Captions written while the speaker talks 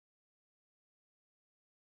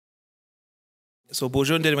So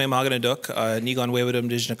Bojon de me maganaduk, Niigaan Wewedum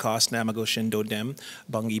Dijnakas Namagoshin Dodem,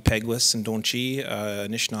 Bungi Peguis and Donchi,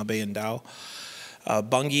 Anishinaabe and Dao.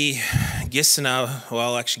 Bungi Gisana,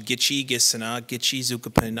 well actually Gitchi Gisana, Gitchi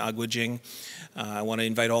Zukapin Agwajing. I want to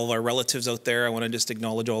invite all of our relatives out there. I want to just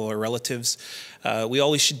acknowledge all of our relatives. We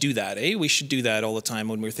always should do that, eh? We should do that all the time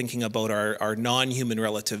when we're thinking about our non-human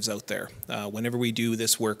relatives out there. Whenever we do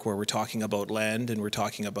this work where we're talking about land and we're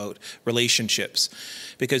talking about relationships,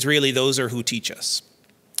 because really those are who teach us.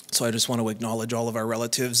 So I just want to acknowledge all of our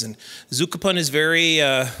relatives. And Zukapun is very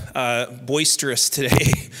boisterous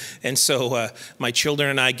today. And so my children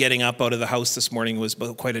and I getting up out of the house this morning was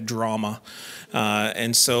quite a drama.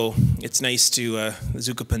 And so it's nice to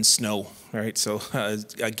Zukapun snow, right? So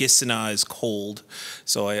Gisana is cold.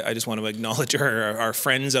 So I just want to acknowledge our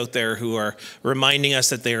friends out there who are reminding us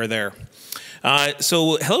that they are there.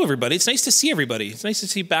 So hello, everybody. It's nice to see everybody. It's nice to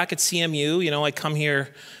see you back at CMU. You know, I come here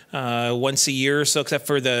once a year or so, except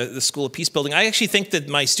for the School of Peace Building. I actually think that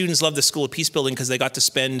my students love the School of Peace Building because they got to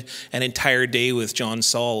spend an entire day with John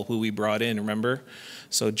Saul, who we brought in, remember?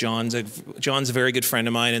 So John's a very good friend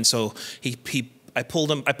of mine, and so I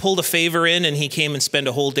pulled a favor in, and he came and spent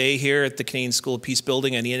a whole day here at the Canadian School of Peace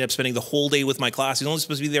Building, and he ended up spending the whole day with my class. He's only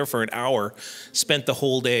supposed to be there for an hour, spent the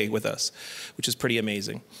whole day with us, which is pretty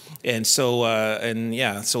amazing. And so,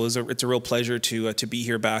 so it's a real pleasure to be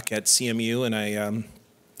here back at CMU, and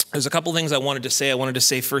there's a couple things I wanted to say. I wanted to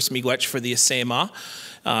say first miigwech for the Asema.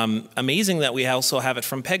 Amazing that we also have it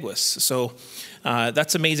from Peguis. So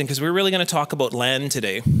that's amazing because we're really going to talk about land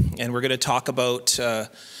today, and we're going to talk about.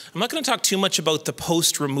 I'm not going to talk too much about the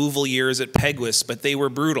post-removal years at Peguis, but they were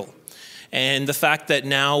brutal. And the fact that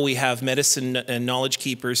now we have medicine and knowledge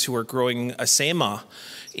keepers who are growing Asema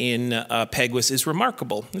in Peguis is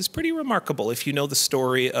remarkable. It's pretty remarkable if you know the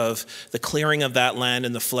story of the clearing of that land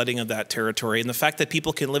and the flooding of that territory and the fact that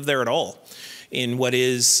people can live there at all in what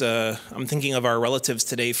is, I'm thinking of our relatives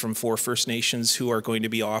today from 4 First Nations who are going to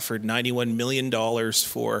be offered $91 million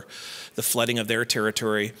for the flooding of their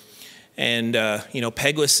territory. And,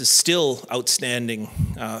 Peguis is still outstanding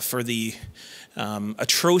for the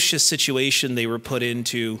atrocious situation they were put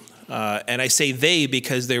into. And I say they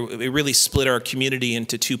because they really split our community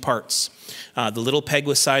into two parts. The little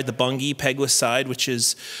Peguis side, the Bungi Peguis side, which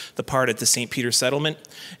is the part at the St. Peter settlement,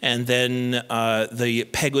 and then the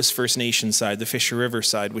Peguis First Nation side, the Fisher River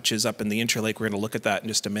side, which is up in the Interlake. We're going to look at that in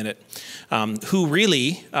just a minute. Who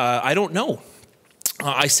really, I don't know.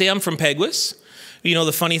 I say I'm from Peguis. You know,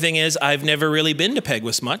 the funny thing is I've never really been to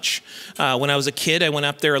Peguis much. When I was a kid, I went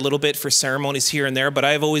up there a little bit for ceremonies here and there, but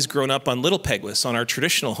I've always grown up on Little Peguis, on our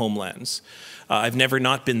traditional homelands. I've never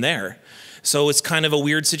not been there. So it's kind of a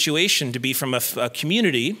weird situation to be from a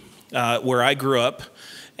community where I grew up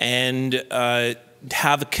and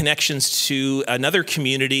have connections to another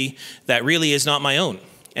community that really is not my own.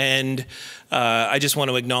 And I just want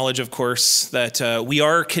to acknowledge, of course, that we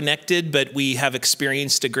are connected, but we have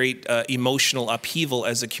experienced a great emotional upheaval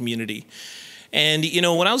as a community. And, you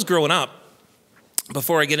know, when I was growing up,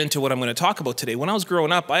 before I get into what I'm going to talk about today, when I was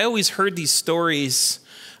growing up, I always heard these stories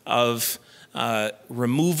of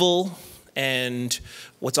removal and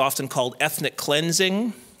what's often called ethnic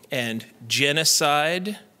cleansing and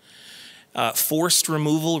genocide. Forced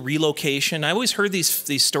removal, relocation. I always heard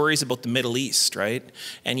these stories about the Middle East, right?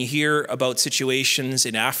 And you hear about situations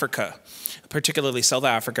in Africa, particularly South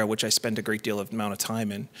Africa, which I spent a great deal of amount of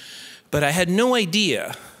time in. But I had no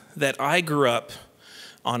idea that I grew up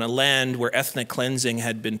on a land where ethnic cleansing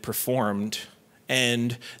had been performed,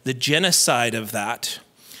 and the genocide of that,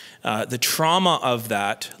 the trauma of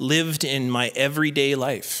that, lived in my everyday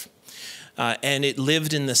life, and it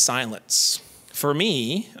lived in the silence. For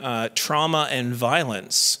me, trauma and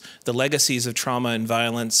violence, the legacies of trauma and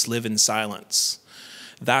violence live in silence.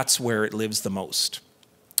 That's where it lives the most.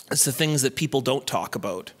 It's the things that people don't talk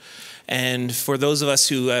about. And for those of us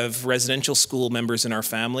who have residential school members in our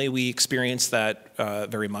family, we experience that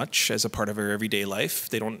very much as a part of our everyday life.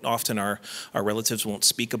 They don't often, our relatives won't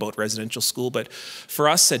speak about residential school, but for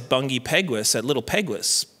us at Bungi Peguis, at Little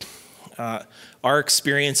Peguis, our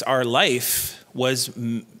experience, our life was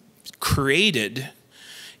created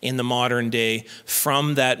in the modern day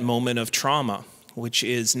from that moment of trauma, which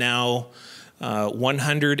is now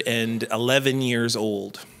 111 years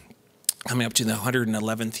old, coming up to the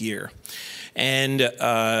 111th year. And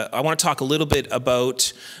I want to talk a little bit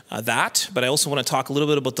about that, but I also want to talk a little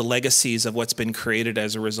bit about the legacies of what's been created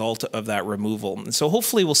as a result of that removal. And so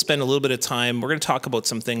hopefully we'll spend a little bit of time. We're going to talk about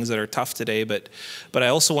some things that are tough today, but I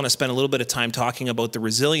also want to spend a little bit of time talking about the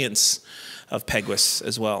resilience of Peguis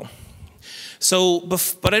as well. So,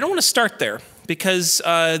 but I don't want to start there. because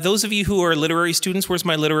those of you who are literary students, where's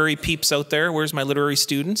my literary peeps out there? Where's my literary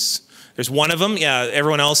students? There's one of them. Yeah,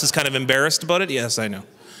 everyone else is kind of embarrassed about it. Yes, I know.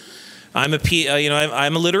 I'm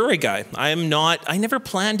a literary guy. I never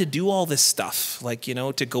planned to do all this stuff, like,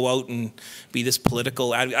 to go out and be this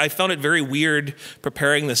political. I found it very weird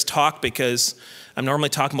preparing this talk because I'm normally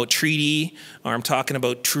talking about treaty, or I'm talking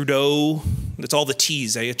about Trudeau. It's all the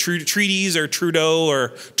T's, treaties or Trudeau or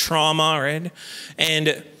trauma, right?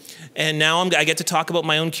 And now I get to talk about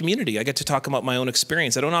my own community. I get to talk about my own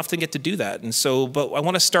experience. I don't often get to do that. And so, but I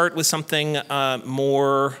want to start with something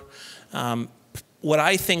more, what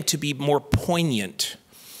I think to be more poignant.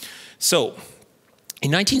 So,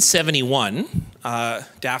 in 1971,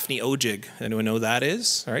 Daphne Ojig, anyone know who that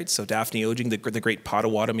is? All right, so Daphne Ojig, the great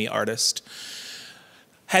Potawatomi artist,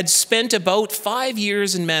 had spent about 5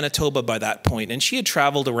 years in Manitoba by that point, and she had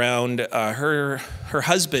traveled around. Her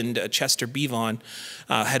husband, Chester Beavon,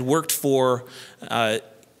 had worked for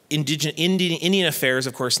Indian Affairs,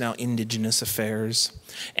 of course now Indigenous Affairs,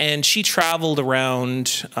 and she traveled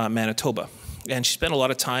around Manitoba. And she spent a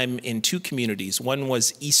lot of time in two communities. One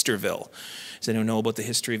was Easterville. Does anyone know about the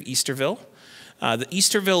history of Easterville? The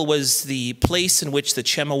Easterville was the place in which the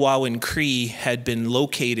Chemawawan Cree had been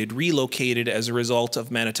relocated as a result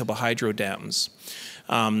of Manitoba hydro dams.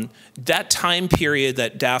 That time period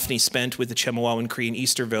that Daphne spent with the Chemawawan Cree in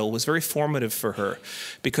Easterville was very formative for her,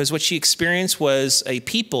 because what she experienced was a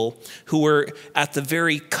people who were at the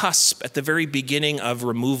very cusp, at the very beginning of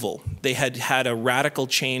removal. They had had a radical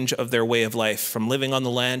change of their way of life, from living on the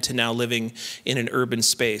land to now living in an urban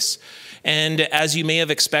space. And as you may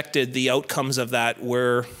have expected, the outcomes of that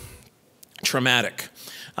were traumatic.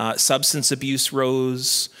 Substance abuse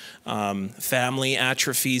rose, family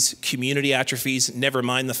atrophies, community atrophies, never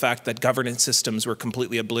mind the fact that governance systems were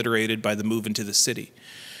completely obliterated by the move into the city.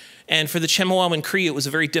 And for the Chemawawan Cree, it was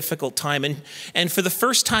a very difficult time. And for the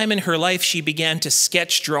first time in her life, she began to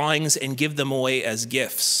sketch drawings and give them away as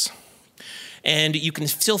gifts. And you can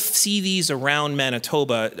still see these around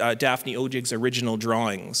Manitoba, Daphne Ojig's original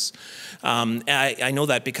drawings. I know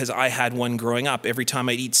that because I had one growing up. Every time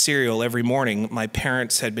I'd eat cereal every morning, my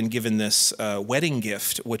parents had been given this wedding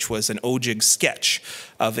gift, which was an Ojig sketch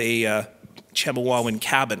of a Chemawawan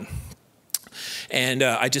cabin. And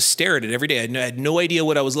I just stared at it every day. I had no idea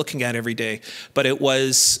what I was looking at every day. But it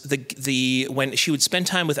was when she would spend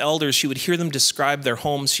time with elders, she would hear them describe their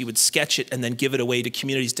homes. She would sketch it and then give it away to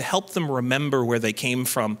communities to help them remember where they came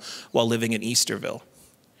from while living in Easterville.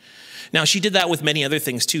 Now, she did that with many other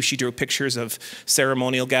things, too. She drew pictures of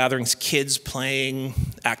ceremonial gatherings, kids playing,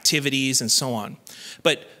 activities, and so on.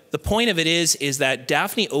 But the point of it is that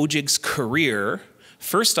Daphne Ojig's career,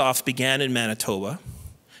 first off, began in Manitoba,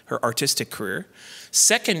 her artistic career.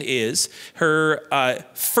 Second is her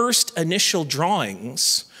first initial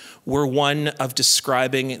drawings were one of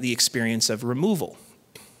describing the experience of removal.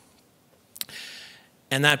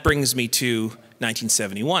 And that brings me to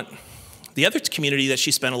 1971. The other community that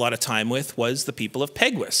she spent a lot of time with was the people of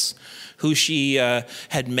Peguis, who she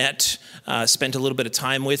had met, spent a little bit of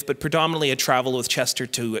time with, but predominantly had traveled with Chester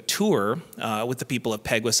to a tour with the people of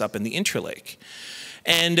Peguis up in the Interlake.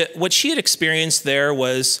 And what she had experienced there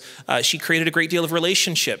was she created a great deal of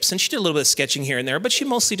relationships. And she did a little bit of sketching here and there, but she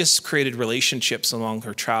mostly just created relationships along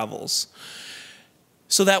her travels.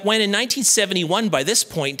 So that when in 1971, by this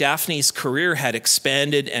point, Daphne's career had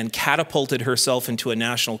expanded and catapulted herself into a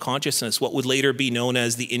national consciousness, what would later be known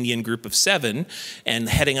as the Indian Group of Seven, and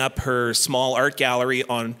heading up her small art gallery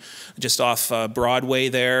on just off Broadway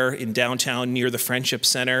there in downtown near the Friendship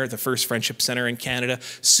Center, the first Friendship Center in Canada,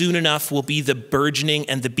 soon enough will be the burgeoning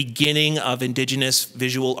and the beginning of Indigenous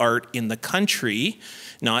visual art in the country.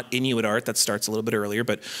 Not Inuit art, that starts a little bit earlier,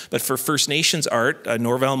 but for First Nations art,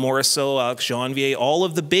 Norval Morrisseau, Alex Janvier, all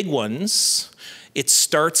of the big ones, it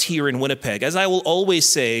starts here in Winnipeg. As I will always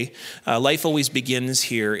say, life always begins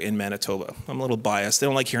here in Manitoba. I'm a little biased. They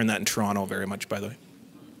don't like hearing that in Toronto very much, by the way.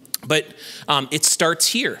 But it starts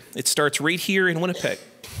here. It starts right here in Winnipeg.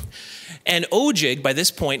 And Ojig, by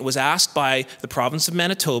this point, was asked by the province of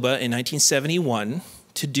Manitoba in 1971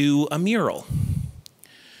 to do a mural.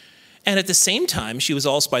 And at the same time, she was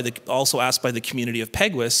also asked by the community of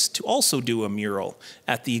Peguis to also do a mural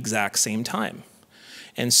at the exact same time.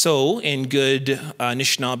 And so, in good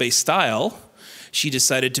Anishinaabe style, she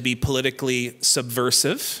decided to be politically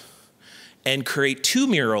subversive and create two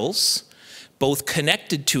murals, both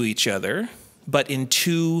connected to each other, but in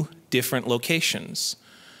two different locations.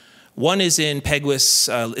 One is in Peguis,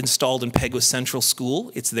 installed in Peguis Central School.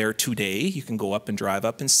 It's there today. You can go up and drive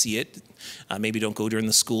up and see it. Maybe don't go during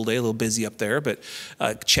the school day, a little busy up there, but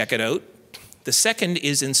check it out. The second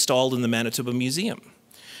is installed in the Manitoba Museum.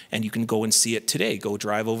 And you can go and see it today. Go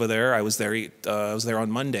drive over there. I was there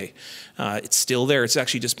on Monday. It's still there. It's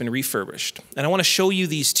actually just been refurbished. And I want to show you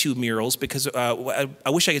these two murals because I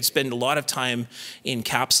wish I could spend a lot of time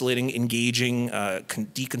encapsulating, engaging,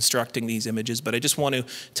 deconstructing these images, but I just want to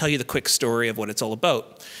tell you the quick story of what it's all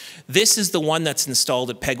about. This is the one that's installed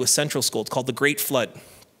at Peguis Central School. It's called The Great Flood.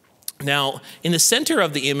 Now, in the center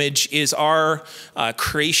of the image is our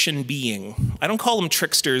creation being. I don't call them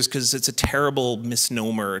tricksters because it's a terrible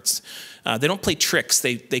misnomer. They don't play tricks.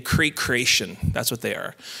 They create creation. That's what they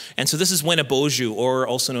are. And so this is Weniboju, or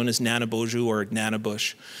also known as Nanaboju or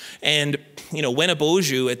Nanabush. And, you know,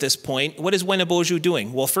 Weniboju at this point, what is Weniboju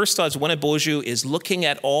doing? Well, first off, Weniboju is looking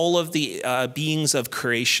at all of the beings of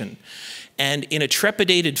creation. And in a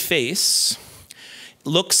trepidated face,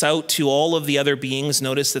 looks out to all of the other beings.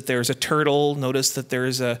 Notice that there's a turtle. Notice that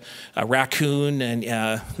there's a raccoon. And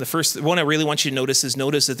the first one I really want you to notice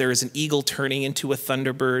that there is an eagle turning into a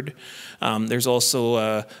thunderbird. There's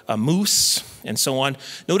also a moose and so on.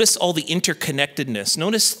 Notice all the interconnectedness.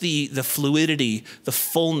 Notice the fluidity, the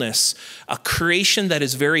fullness. A creation that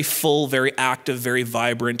is very full, very active, very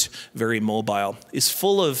vibrant, very mobile, is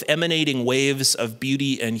full of emanating waves of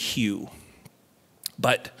beauty and hue.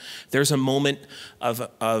 But there's a moment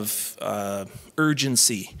of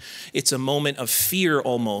urgency. It's a moment of fear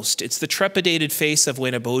almost. It's the trepidated face of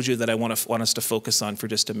Weniboju that I want us to focus on for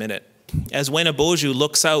just a minute. As Weniboju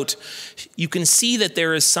looks out, you can see that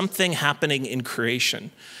there is something happening in creation.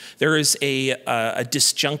 There is a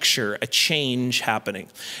disjuncture, a change happening.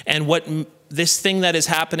 And what this thing that is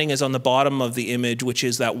happening is on the bottom of the image, which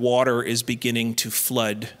is that water is beginning to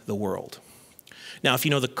flood the world. Now, if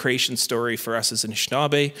you know the creation story for us as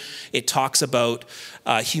Anishinaabe, it talks about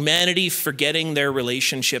humanity forgetting their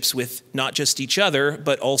relationships with not just each other,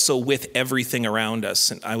 but also with everything around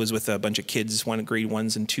us. And I was with a bunch of kids, grade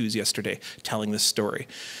 1s and 2s yesterday, telling this story.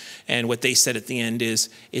 And what they said at the end is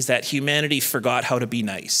that humanity forgot how to be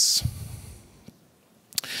nice.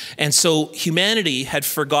 And so humanity had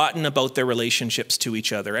forgotten about their relationships to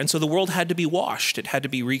each other. And so the world had to be washed. It had to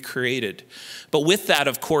be recreated. But with that,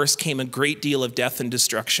 of course, came a great deal of death and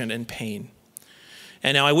destruction and pain.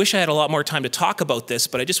 And now I wish I had a lot more time to talk about this,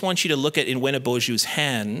 but I just want you to look at in Weniboju's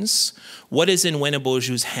hands. What is in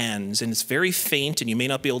Weniboju's hands? And it's very faint, and you may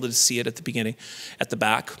not be able to see it at the beginning, at the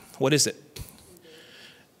back. What is it?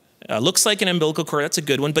 Looks like an umbilical cord. That's a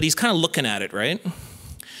good one, but he's kind of looking at it, right?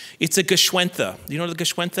 It's a Gashwentha. Do you know what the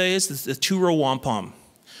Gashwentha is? It's the Tura Wampum.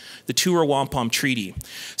 The Tura Wampum Treaty.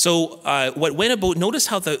 So notice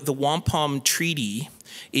how the Wampum Treaty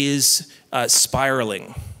is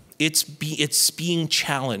spiraling. It's being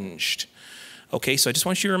challenged. Okay, so I just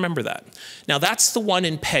want you to remember that. Now that's the one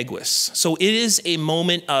in Peguis. So it is a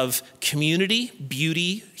moment of community,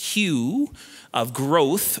 beauty, hue, of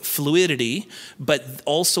growth, fluidity, but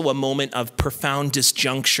also a moment of profound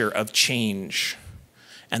disjuncture, of change.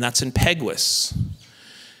 And that's in Peguis.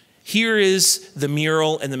 Here is the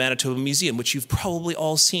mural in the Manitoba Museum, which you've probably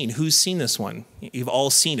all seen. Who's seen this one? You've all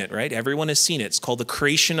seen it, right? Everyone has seen it. It's called The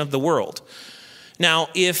Creation of the World. Now,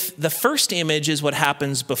 if the first image is what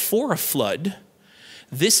happens before a flood,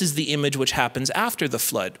 this is the image which happens after the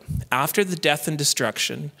flood. After the death and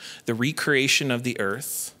destruction, the recreation of the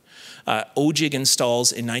earth, Ojig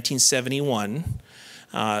installs in 1971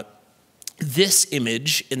 this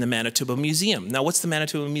image in the Manitoba Museum. Now, what's the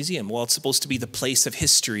Manitoba Museum? Well, it's supposed to be the place of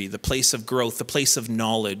history, the place of growth, the place of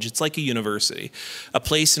knowledge. It's like a university, a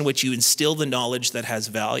place in which you instill the knowledge that has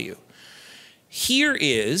value. Here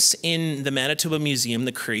is, in the Manitoba Museum,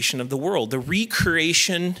 the creation of the world, the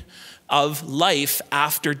recreation of life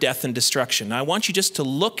after death and destruction. Now, I want you just to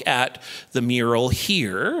look at the mural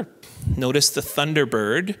here. Notice the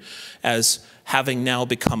thunderbird as having now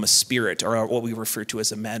become a spirit, or what we refer to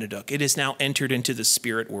as a Maniduk. It has now entered into the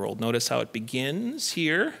spirit world. Notice how it begins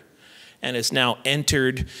here and has now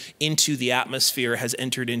entered into the atmosphere, has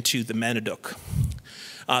entered into the Maniduk.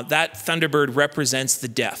 That thunderbird represents the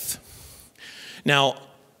death. Now,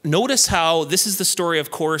 notice how this is the story, of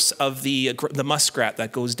course, of the muskrat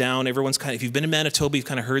that goes down. Everyone's if you've been in Manitoba, you've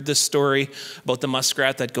kind of heard this story about the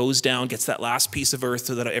muskrat that goes down, gets that last piece of earth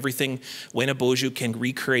so that everything, Weniboju can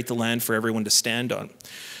recreate the land for everyone to stand on.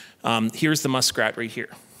 Here's the muskrat right here.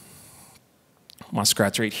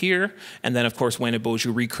 Muskrat's right here. And then, of course,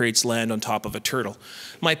 Weniboju recreates land on top of a turtle.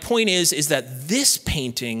 My point is that this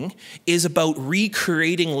painting is about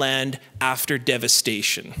recreating land after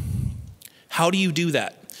devastation. How do you do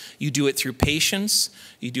that? You do it through patience,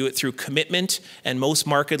 you do it through commitment, and most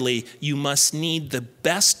markedly, you must need the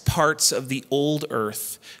best parts of the old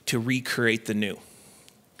earth to recreate the new.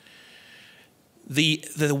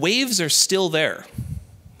 The waves are still there.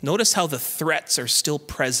 Notice how the threats are still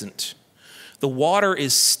present. The water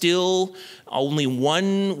is still only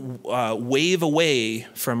one wave away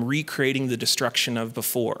from recreating the destruction of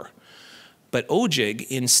before. But Ojig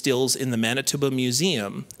instills in the Manitoba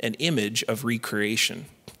Museum an image of recreation.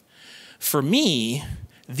 For me,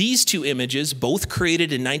 these two images, both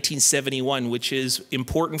created in 1971, which is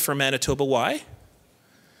important for Manitoba. Why?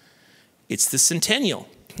 It's the centennial.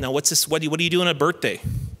 Now, what's this? What do you do on a birthday?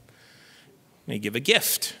 You give a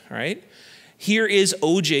gift, right? Here is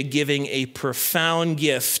Ojig giving a profound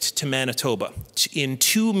gift to Manitoba in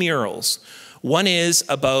two murals. One is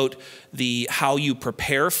about how you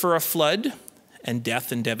prepare for a flood and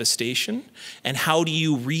death and devastation, and how do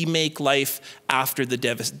you remake life after the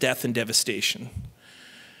death and devastation.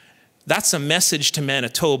 That's a message to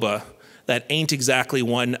Manitoba that ain't exactly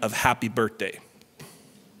one of happy birthday.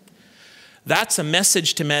 That's a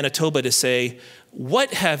message to Manitoba to say,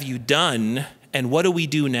 what have you done and what do we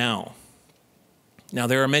do now? Now,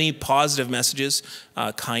 there are many positive messages,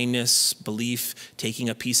 kindness, belief, taking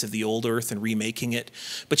a piece of the old earth and remaking it.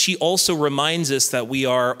 But she also reminds us that we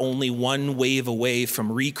are only one wave away from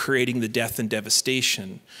recreating the death and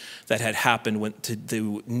devastation that had happened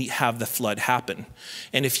to have the flood happen.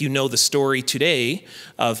 And if you know the story today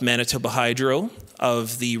of Manitoba Hydro,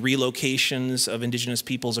 of the relocations of Indigenous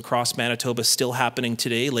peoples across Manitoba still happening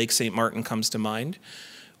today, Lake St. Martin comes to mind,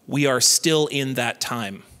 we are still in that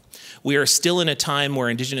time. We are still in a time where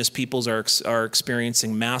Indigenous peoples are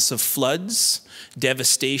experiencing massive floods,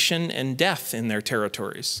 devastation, and death in their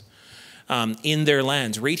territories, in their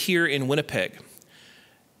lands, right here in Winnipeg.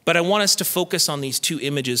 But I want us to focus on these two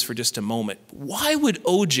images for just a moment. Why would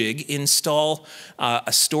Ojig install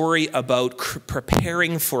a story about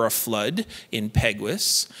preparing for a flood in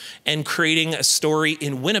Peguis and creating a story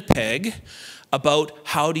in Winnipeg about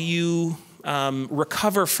how do you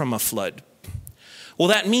recover from a flood? Well,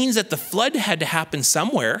 that means that the flood had to happen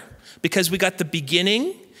somewhere because we got the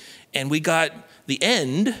beginning and we got the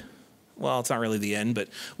end. Well, it's not really the end, but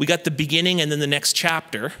we got the beginning and then the next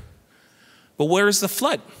chapter. But where's the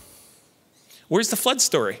flood? Where's the flood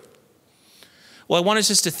story? Well, I want us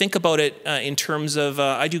just to think about it in terms of,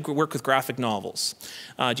 I do work with graphic novels.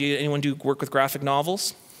 Anyone do work with graphic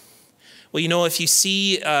novels? Well, you know, if you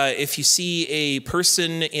see a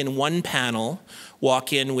person in one panel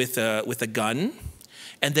walk in with a gun,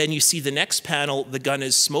 and then you see the next panel, the gun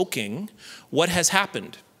is smoking, what has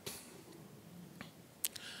happened?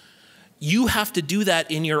 You have to do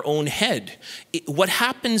that in your own head. What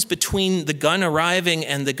happens between the gun arriving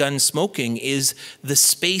and the gun smoking is the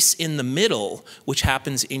space in the middle, which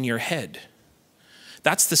happens in your head.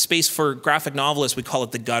 That's the space for graphic novelists, we call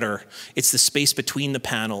it the gutter. It's the space between the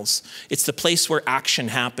panels. It's the place where action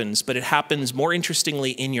happens, but it happens more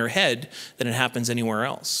interestingly in your head than it happens anywhere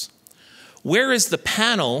else. Where is the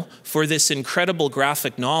panel for this incredible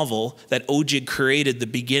graphic novel that Ojig created the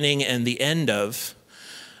beginning and the end of?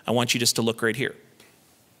 I want you just to look right here.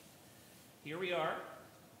 Here we are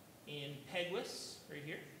in Peguis, right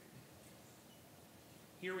here.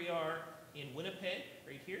 Here we are in Winnipeg,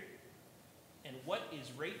 right here. And what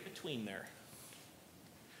is right between there?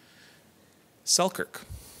 Selkirk.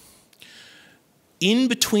 In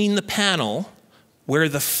between the panel where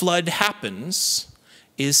the flood happens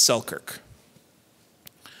is Selkirk.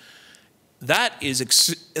 That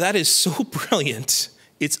is so brilliant.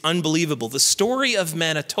 It's unbelievable. The story of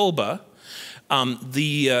Manitoba,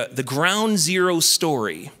 the ground zero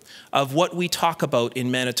story of what we talk about in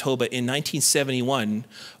Manitoba in 1971,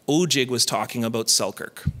 Ojig was talking about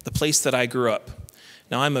Selkirk, the place that I grew up.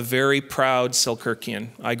 Now, I'm a very proud Selkirkian.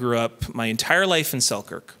 I grew up my entire life in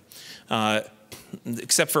Selkirk,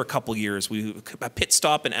 except for a couple years. A pit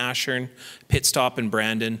stop in Ashern, pit stop in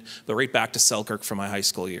Brandon, but right back to Selkirk for my high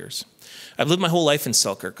school years. I've lived my whole life in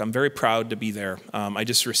Selkirk. I'm very proud to be there. I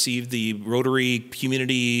just received the Rotary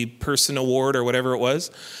Community Person Award or whatever it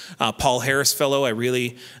was. Paul Harris Fellow.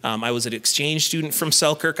 I was an exchange student from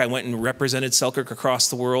Selkirk. I went and represented Selkirk across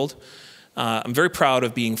the world. I'm very proud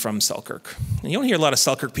of being from Selkirk. And you don't hear a lot of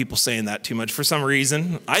Selkirk people saying that too much for some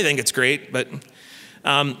reason. I think it's great, but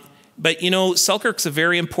you know, Selkirk's a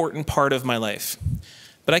very important part of my life.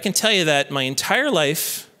 But I can tell you that my entire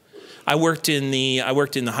life, I worked in the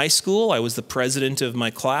high school. I was the president of my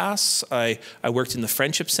class. I worked in the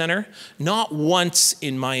Friendship Center. Not once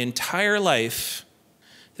in my entire life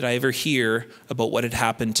did I ever hear about what had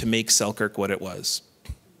happened to make Selkirk what it was.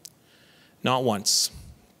 Not once.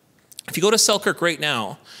 If you go to Selkirk right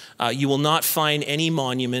now, you will not find any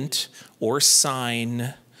monument or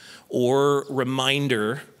sign or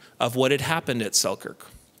reminder of what had happened at Selkirk,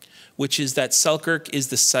 which is that Selkirk is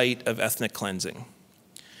the site of ethnic cleansing.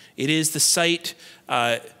 It is the site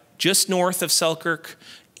just north of Selkirk,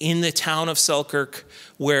 in the town of Selkirk,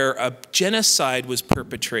 where a genocide was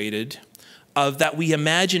perpetrated that we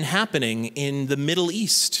imagine happening in the Middle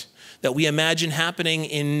East, that we imagine happening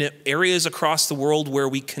in areas across the world where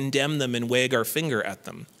we condemn them and wag our finger at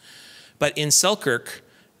them. But in Selkirk,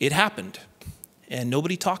 it happened, and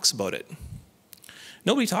nobody talks about it.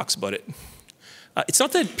 Nobody talks about it. It's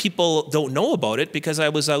not that people don't know about it, because I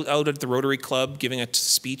was out at the Rotary Club giving a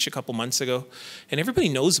speech a couple months ago, and everybody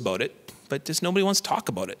knows about it, but just nobody wants to talk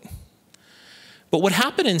about it. But what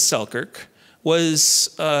happened in Selkirk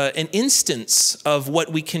was an instance of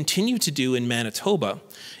what we continue to do in Manitoba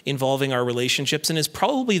involving our relationships, and is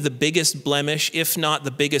probably the biggest blemish, if not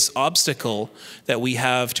the biggest obstacle, that we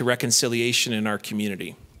have to reconciliation in our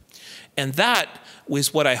community. And that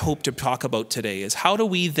was what I hope to talk about today, is how do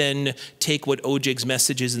we then take what Ojig's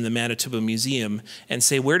message is in the Manitoba Museum and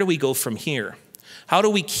say, where do we go from here? How do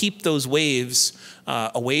we keep those waves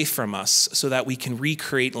away from us so that we can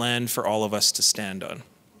recreate land for all of us to stand on?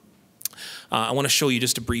 I want to show you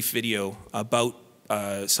just a brief video about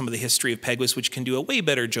some of the history of Peguis, which can do a way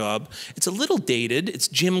better job. It's a little dated. It's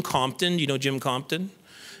Jim Compton. You know Jim Compton?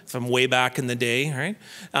 From way back in the day, right?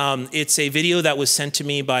 It's a video that was sent to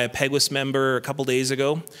me by a Peguis member a couple days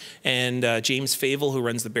ago, and James Favel, who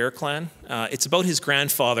runs the Bear Clan. It's about his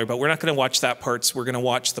grandfather, but we're not going to watch that part. So we're going to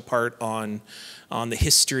watch the part on the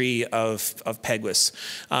history of Peguis.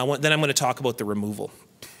 Then I'm going to talk about the removal.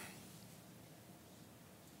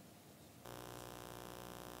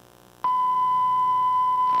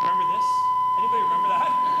 Remember this? Anybody remember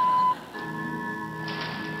that?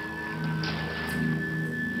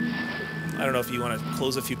 I don't know if you want to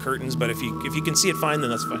close a few curtains, but if you can see it fine, then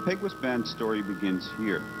that's fine. The Peguis band's story begins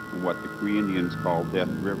here, in what the Cree Indians call Death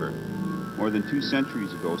River. More than 2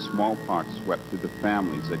 centuries ago, smallpox swept through the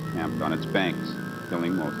families that camped on its banks,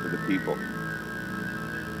 killing most of the people.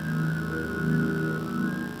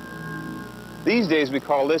 These days we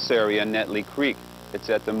call this area Netley Creek. It's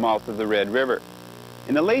at the mouth of the Red River.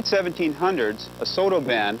 In the late 1700s, a Saulteaux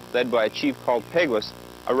band, led by a chief called Peguis,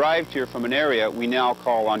 arrived here from an area we now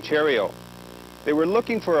call Ontario. They were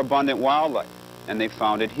looking for abundant wildlife, and they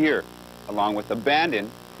found it here, along with abandoned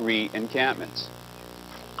Cree encampments.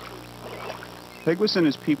 Peguis and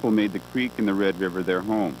his people made the creek and the Red River their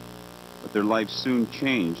home, but their lives soon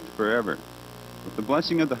changed forever. With the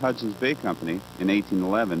blessing of the Hudson's Bay Company, in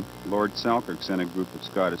 1811, Lord Selkirk sent a group of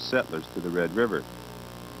Scottish settlers to the Red River.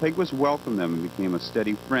 Peguis welcomed them and became a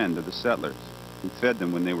steady friend of the settlers. He fed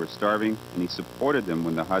them when they were starving, and he supported them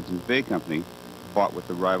when the Hudson's Bay Company fought with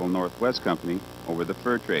the rival Northwest Company over the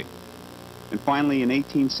fur trade. And finally, in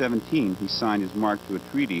 1817, he signed his mark to a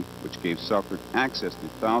treaty which gave Selkirk access to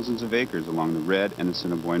thousands of acres along the Red and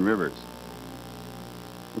Assiniboine rivers.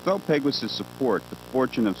 Without Peguis's support, the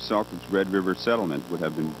fortune of Selkirk's Red River settlement would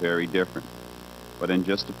have been very different. But in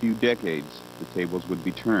just a few decades, the tables would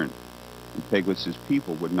be turned, and Peguis's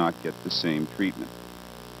people would not get the same treatment.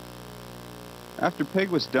 After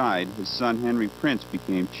Peguis died, his son Henry Prince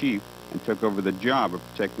became chief and took over the job of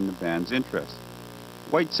protecting the band's interests.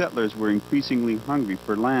 White settlers were increasingly hungry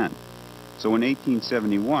for land, so in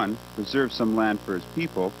 1871, to preserve some land for his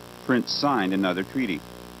people, Prince signed another treaty.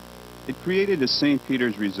 It created a St.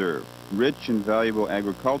 Peter's Reserve, rich and valuable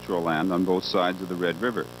agricultural land on both sides of the Red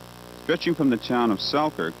River, stretching from the town of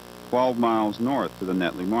Selkirk 12 miles north to the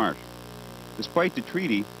Netley Marsh. Despite the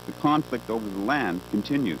treaty, the conflict over the land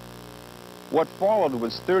continued. What followed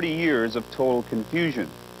was 30 years of total confusion.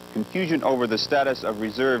 Confusion over the status of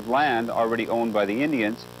reserved land already owned by the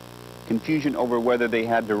Indians, confusion over whether they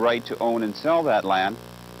had the right to own and sell that land,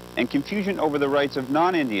 and confusion over the rights of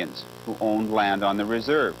non-Indians who owned land on the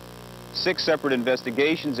reserve. 6 separate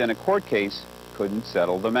investigations and a court case couldn't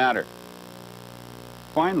settle the matter.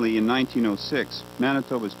 Finally, in 1906,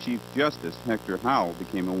 Manitoba's Chief Justice, Hector Howell,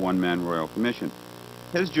 became a one-man royal commission.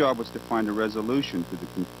 His job was to find a resolution to the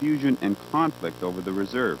confusion and conflict over the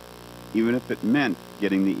reserve, even if it meant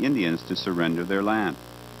getting the Indians to surrender their land.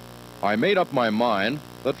 I made up my mind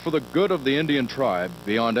that for the good of the Indian tribe,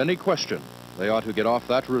 beyond any question, they ought to get off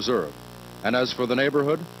that reserve. And as for the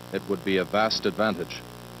neighborhood, it would be a vast advantage.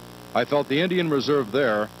 I felt the Indian reserve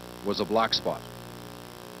there was a black spot.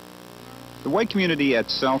 The white community at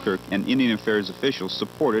Selkirk and Indian Affairs officials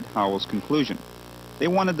supported Howell's conclusion. They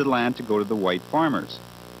wanted the land to go to the white farmers,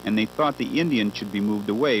 and they thought the Indians should be moved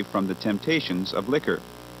away from the temptations of liquor.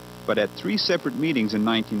 But at 3 separate meetings in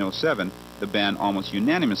 1907, the band almost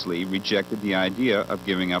unanimously rejected the idea of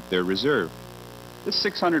giving up their reserve. This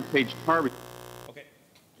 600-page Harvey... Okay,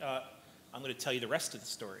 I'm going to tell you the rest of the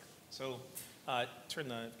story. So, turn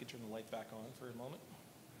the light back on for a moment.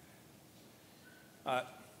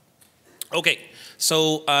 Okay,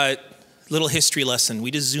 so little history lesson.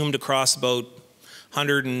 We just zoomed across about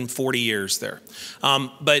 140 years there.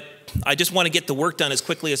 But I just want to get the work done as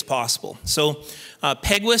quickly as possible. So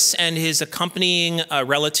Peguis and his accompanying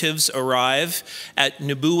relatives arrive at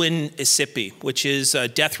Nabooin-Isipi, which is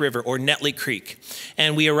Death River or Netley Creek.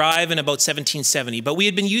 And we arrive in about 1770. But we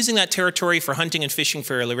had been using that territory for hunting and fishing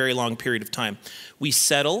for a very long period of time. We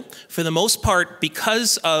settle, for the most part,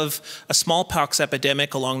 because of a smallpox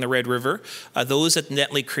epidemic along the Red River. Those at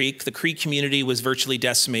Netley Creek, the Cree community was virtually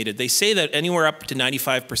decimated. They say that anywhere up to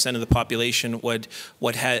 95% of the population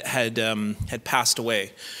had passed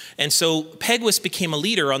away. And so Peguis became a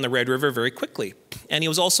leader on the Red River very quickly. And he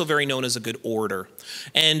was also very known as a good orator.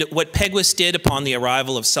 And what Peguis did upon the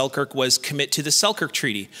arrival of Selkirk was commit to the Selkirk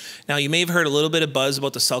Treaty. Now, you may have heard a little bit of buzz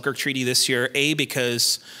about the Selkirk Treaty this year,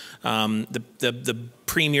 because the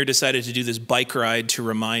Premier decided to do this bike ride to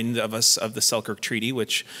remind us of the Selkirk Treaty,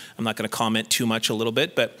 which I'm not going to comment too much a little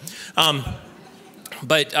bit, but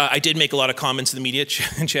I did make a lot of comments in the media.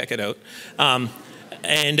 Check it out.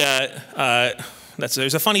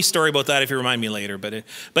 There's a funny story about that if you remind me later. But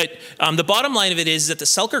the bottom line of it is that the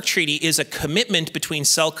Selkirk Treaty is a commitment between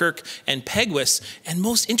Selkirk and Peguis, and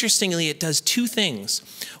most interestingly, it does two things.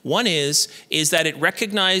 One is that it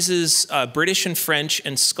recognizes British and French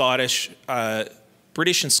and Scottish,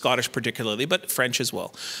 British and Scottish particularly, but French as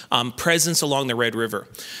well, presence along the Red River.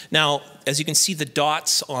 Now, as you can see, the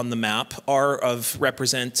dots on the map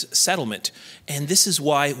represent settlement. And this is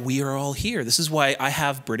why we are all here. This is why I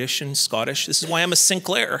have British and Scottish. This is why I'm a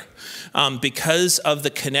Sinclair, because of the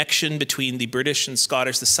connection between the British and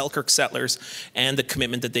Scottish, the Selkirk settlers, and the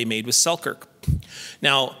commitment that they made with Selkirk.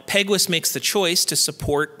 Now, Peguis makes the choice to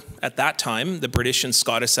support, at that time, the British and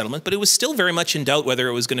Scottish settlement, but it was still very much in doubt whether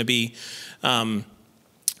it was going to be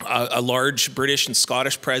a large British and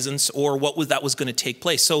Scottish presence or that was going to take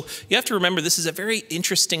place. So you have to remember, this is a very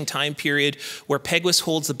interesting time period where Peguis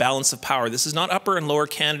holds the balance of power. This is not Upper and Lower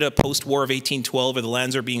Canada post-War of 1812 where the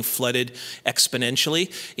lands are being flooded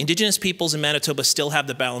exponentially. Indigenous peoples in Manitoba still have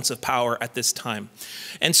the balance of power at this time.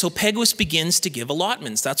 And so Peguis begins to give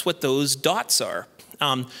allotments. That's what those dots are.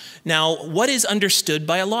 Now, what is understood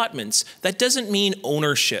by allotments? That doesn't mean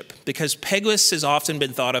ownership, because Peguis has often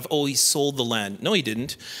been thought of, oh, he sold the land. No, he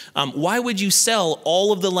didn't. Why would you sell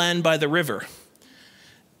all of the land by the river?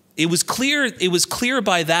 It was clear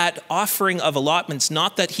by that offering of allotments,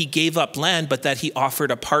 not that he gave up land, but that he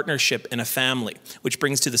offered a partnership and a family, which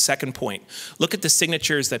brings to the second point. Look at the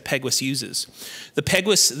signatures that Peguis uses. The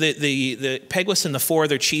Peguis and the four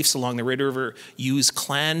other chiefs along the Red River use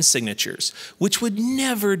clan signatures, which would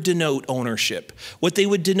never denote ownership. What they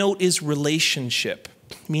would denote is relationship,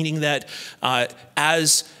 meaning that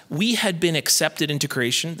as we had been accepted into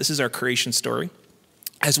creation, this is our creation story,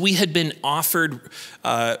 as we had been offered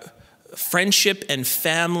friendship and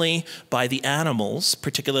family by the animals,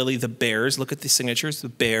 particularly the bears. Look at the signatures, the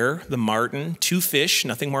bear, the marten, two fish,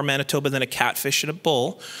 nothing more Manitoba than a catfish and a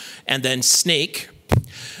bull, and then snake.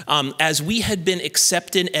 As we had been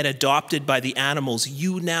accepted and adopted by the animals,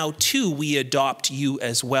 you now too, we adopt you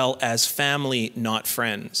as well as family, not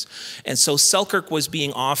friends. And so Selkirk was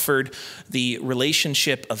being offered the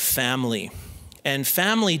relationship of family. And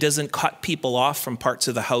family doesn't cut people off from parts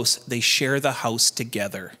of the house. They share the house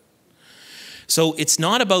together. So it's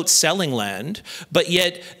not about selling land, but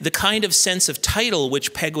yet the kind of sense of title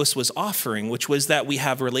which Peguis was offering, which was that we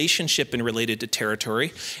have relationship and related to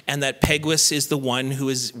territory, and that Peguis is the one who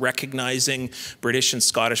is recognizing British and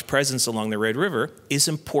Scottish presence along the Red River, is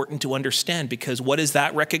important to understand, because what is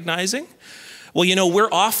that recognizing? Well, you know, we're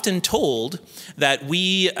often told that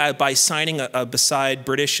we, by signing beside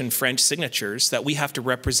British and French signatures, that we have to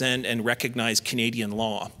represent and recognize Canadian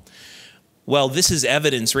law. Well, this is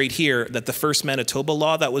evidence right here that the first Manitoba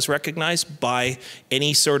law that was recognized by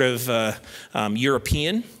any sort of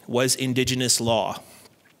European was Indigenous law.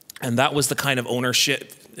 And that was the kind of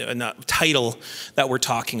ownership title that we're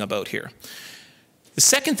talking about here. The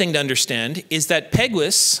second thing to understand is that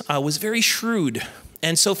Peguis was very shrewd.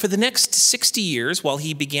 And so for the next 60 years, while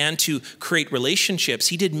he began to create relationships,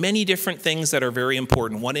 he did many different things that are very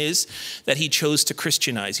important. One is that he chose to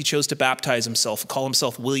Christianize. He chose to baptize himself, call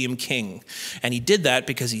himself William King. And he did that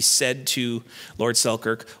because he said to Lord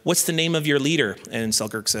Selkirk, "What's the name of your leader?" And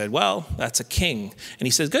Selkirk said, "Well, that's a king." And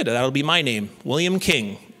he says, "Good, that'll be my name, William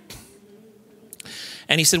King."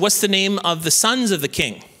 And he said, "What's the name of the sons of the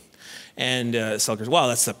king?" And Selkirk said, "Well,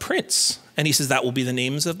 that's the prince." And he says, "That will be the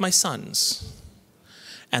names of my sons."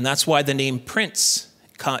 And that's why the name Prince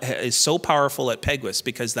is so powerful at Peguis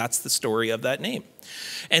because that's the story of that name.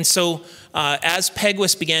 And so as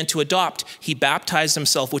Peguis began to adopt, he baptized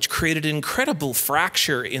himself, which created an incredible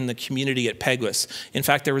fracture in the community at Peguis. In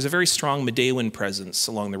fact, there was a very strong Medewan presence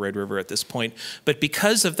along the Red River at this point. But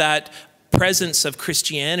because of that presence of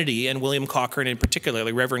Christianity, and William Cochrane in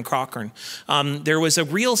particular, Reverend Cochrane, there was a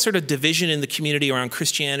real sort of division in the community around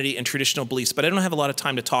Christianity and traditional beliefs, but I don't have a lot of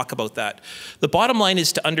time to talk about that. The bottom line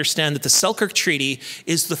is to understand that the Selkirk Treaty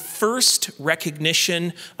is the first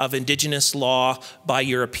recognition of Indigenous law by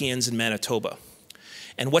Europeans in Manitoba.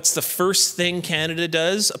 And what's the first thing Canada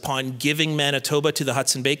does upon giving Manitoba to the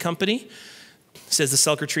Hudson Bay Company? It says the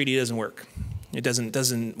Selkirk Treaty doesn't work. We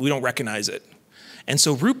don't recognize it. And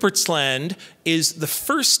so Rupert's Land is the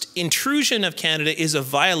first intrusion of Canada, is a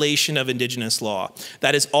violation of Indigenous law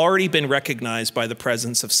that has already been recognized by the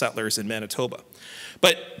presence of settlers in Manitoba.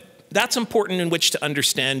 But that's important in which to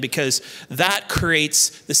understand because that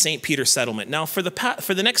creates the St. Peter settlement. Now for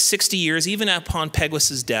the next 60 years, even upon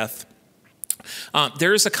Peguis's death,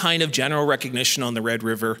 there is a kind of general recognition on the Red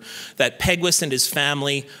River that Peguis and his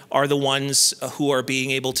family are the ones who are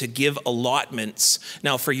being able to give allotments.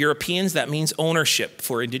 Now, for Europeans, that means ownership.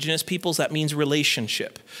 For Indigenous peoples, that means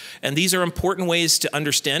relationship. And these are important ways to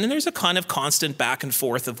understand. And there's a kind of constant back and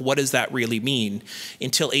forth of what does that really mean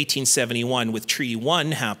until 1871, with Treaty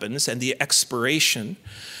 1 happens and the expiration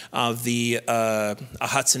of the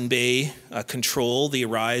Hudson Bay control, the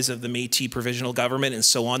rise of the Métis Provisional Government, and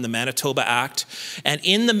so on, the Manitoba Act. And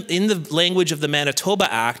in the language of the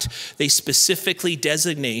Manitoba Act, they specifically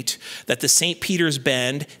designate that the St. Peter's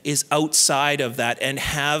Band is outside of that and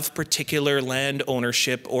have particular land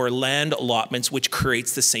ownership or land allotments, which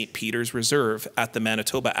creates the St. Peter's Reserve at the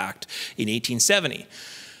Manitoba Act in 1870.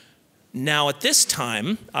 Now, at this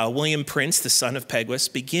time, William Prince, the son of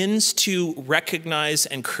Peguis, begins to recognize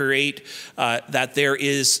and create that there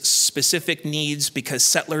is specific needs because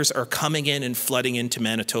settlers are coming in and flooding into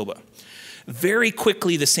Manitoba. Very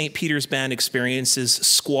quickly, the St. Peter's Band experiences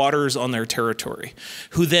squatters on their territory,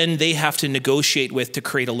 who then they have to negotiate with to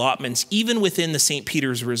create allotments, even within the St.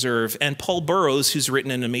 Peter's Reserve. And Paul Burrows, who's written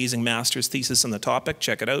an amazing master's thesis on the topic,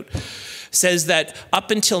 check it out, says that up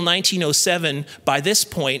until 1907, by this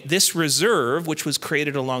point, this reserve, which was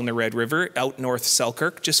created along the Red River, out north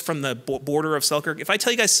Selkirk, just from the border of Selkirk. If I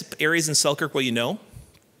tell you guys areas in Selkirk, well, you know,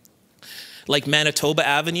 like Manitoba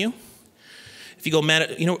Avenue. If you go,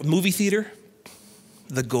 movie theater,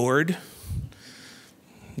 the Gourd,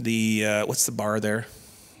 what's the bar there?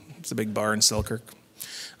 It's a big bar in Selkirk.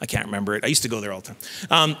 I can't remember it. I used to go there all the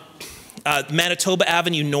time. Manitoba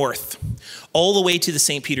Avenue North, all the way to the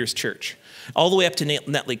St. Peter's Church, all the way up to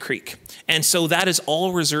Netley Creek. And so that is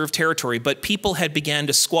all reserve territory, but people had began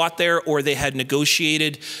to squat there or they had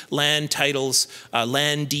negotiated land titles,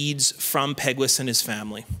 land deeds from Peguis and his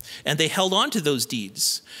family. And they held on to those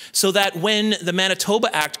deeds so that when the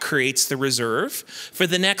Manitoba Act creates the reserve, for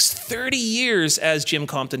the next 30 years, as Jim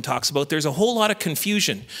Compton talks about, there's a whole lot of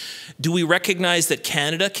confusion. Do we recognize that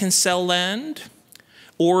Canada can sell land?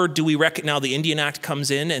 Or do we now the Indian Act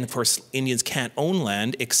comes in, and of course Indians can't own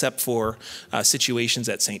land except for situations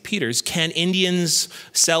at St. Peter's. Can Indians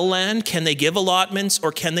sell land? Can they give allotments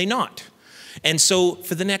or can they not? And so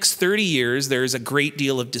for the next 30 years, there's a great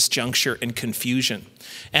deal of disjuncture and confusion.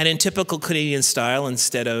 And in typical Canadian style,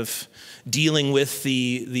 instead of dealing with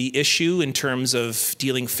the issue in terms of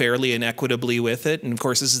dealing fairly and equitably with it. And of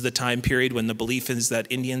course, this is the time period when the belief is that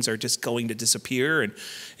Indians are just going to disappear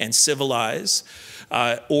and civilize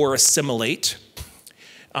or assimilate.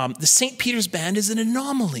 The St. Peter's Band is an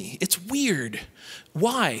anomaly. It's weird.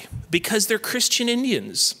 Why? Because they're Christian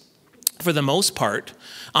Indians. For the most part,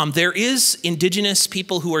 there is Indigenous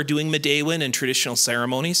people who are doing Medewan and traditional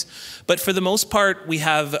ceremonies, but for the most part, we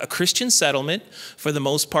have a Christian settlement, for the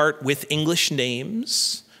most part with English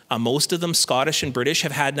names. Most of them, Scottish and British,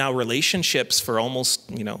 have had now relationships for almost,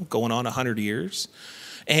 going on 100 years.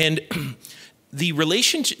 And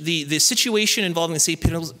the situation involving the St.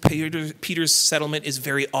 Peter's settlement is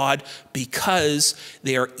very odd because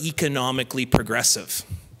they are economically progressive.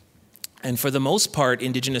 And for the most part,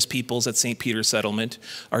 Indigenous peoples at St. Peter's Settlement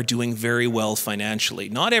are doing very well financially.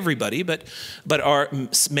 Not everybody, but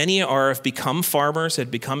many have become farmers,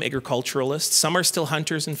 have become agriculturalists. Some are still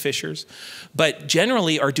hunters and fishers, but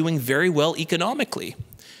generally are doing very well economically.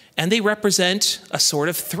 And they represent a sort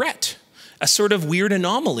of threat, a sort of weird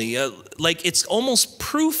anomaly. Like it's almost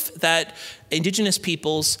proof that Indigenous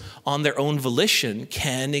peoples on their own volition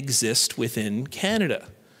can exist within Canada.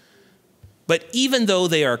 But even though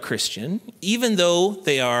they are Christian, even though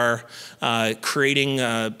they are creating,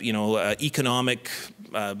 economic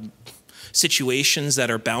situations that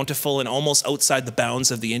are bountiful and almost outside the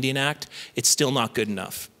bounds of the Indian Act, it's still not good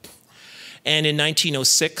enough. And in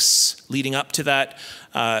 1906, leading up to that,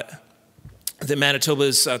 the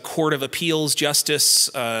Manitoba's Court of Appeals Justice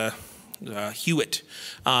Hewitt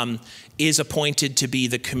is appointed to be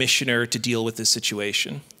the commissioner to deal with this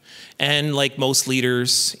situation. And like most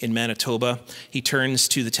leaders in Manitoba, he turns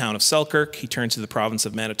to the town of Selkirk, he turns to the province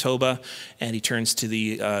of Manitoba, and he turns to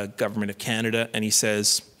the government of Canada, and he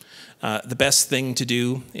says, the best thing to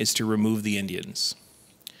do is to remove the Indians.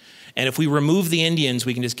 And if we remove the Indians,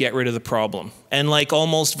 we can just get rid of the problem. And like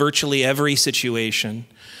almost virtually every situation,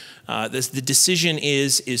 the decision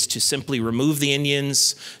is to simply remove the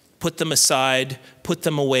Indians, put them aside, put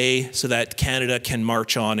them away so that Canada can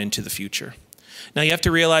march on into the future. Now you have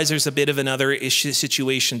to realize there's a bit of another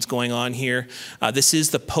situations going on here. This is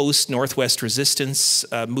the post-Northwest resistance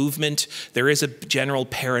movement. There is a general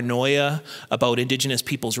paranoia about Indigenous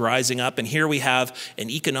peoples rising up, and here we have an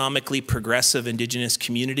economically progressive Indigenous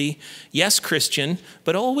community. Yes, Christian,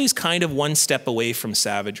 but always kind of one step away from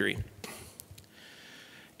savagery.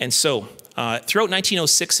 And so, throughout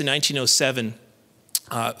 1906 and 1907,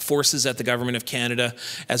 forces at the Government of Canada,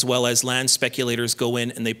 as well as land speculators, go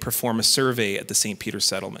in and they perform a survey at the St. Peter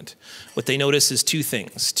settlement. What they notice is two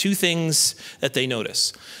things that they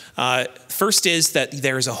notice. First is that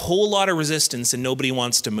there's a whole lot of resistance and nobody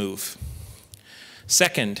wants to move.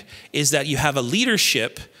 Second is that you have a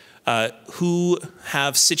leadership who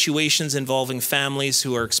have situations involving families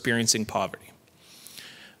who are experiencing poverty.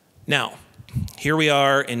 Now, here we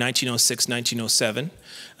are in 1906, 1907.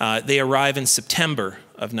 They arrive in September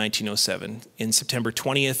of 1907, in September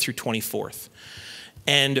 20th through 24th.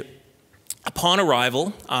 And upon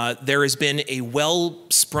arrival, there has been a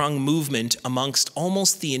well-sprung movement amongst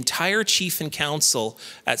almost the entire chief and council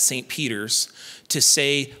at St. Peter's to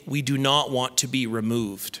say, we do not want to be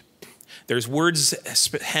removed. There's words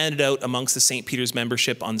handed out amongst the St. Peter's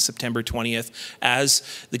membership on September 20th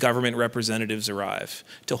as the government representatives arrive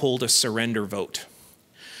to hold a surrender vote.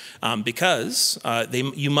 Because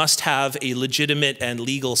you must have a legitimate and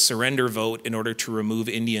legal surrender vote in order to remove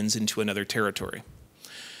Indians into another territory.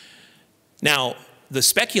 Now, the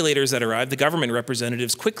speculators that arrived, the government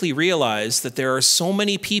representatives, quickly realized that there are so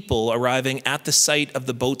many people arriving at the site of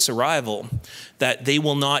the boat's arrival that they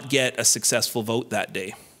will not get a successful vote that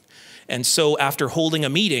day. And so after holding a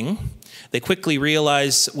meeting, they quickly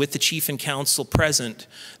realize with the chief and council present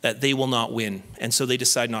that they will not win. And so they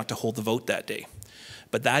decide not to hold the vote that day.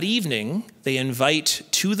 But that evening, they invite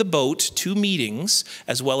to the boat 2 meetings,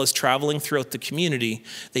 as well as traveling throughout the community.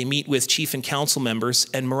 They meet with chief and council members,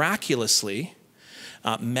 and miraculously,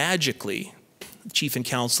 magically, chief and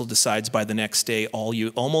council decides by the next day,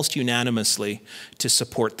 almost unanimously, to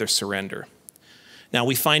support their surrender. Now,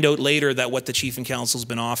 we find out later that what the chief and council's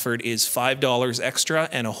been offered is $5 extra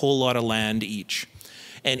and a whole lot of land each.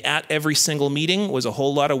 And at every single meeting was a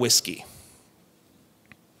whole lot of whiskey.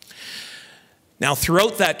 Now,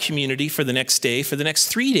 throughout that community for the next day, for the next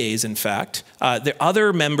 3 days, in fact, the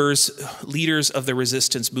other members, leaders of the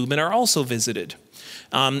resistance movement are also visited.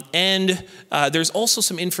 There's also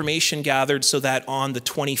some information gathered so that on the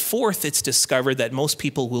 24th, it's discovered that most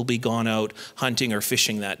people will be gone out hunting or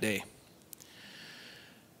fishing that day.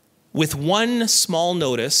 With one small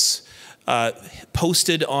notice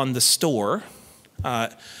posted on the store,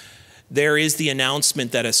 there is the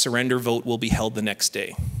announcement that a surrender vote will be held the next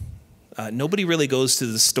day. Nobody really goes to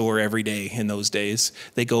the store every day in those days.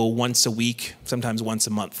 They go once a week, sometimes once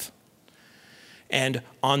a month. And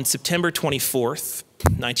on September 24th,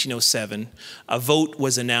 1907, a vote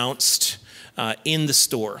was announced in the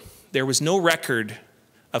store. There was no record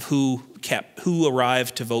of who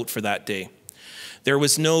arrived to vote for that day. There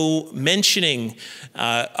was no mentioning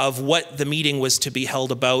of what the meeting was to be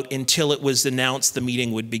held about until it was announced the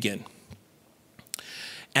meeting would begin.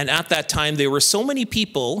 And at that time, there were so many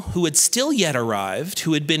people who had still yet arrived,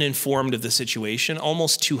 who had been informed of the situation,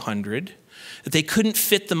 almost 200, that they couldn't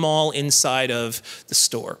fit them all inside of the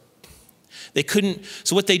store. They couldn't,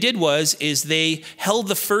 so what they did is they held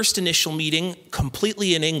the first initial meeting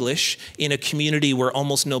completely in English in a community where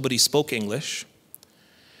almost nobody spoke English.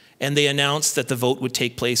 And they announced that the vote would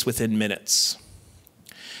take place within minutes.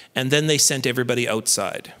 And then they sent everybody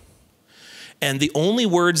outside. And the only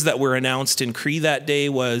words that were announced in Cree that day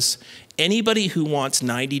was, anybody who wants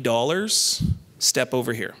 $90, step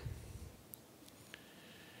over here.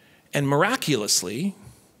 And miraculously,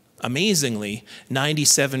 amazingly,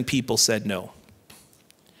 97 people said no.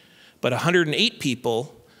 But 108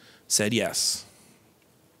 people said yes.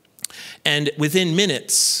 And within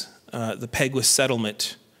minutes, the Peguis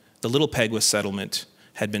settlement, the little Peguis settlement,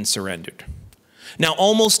 had been surrendered. Now,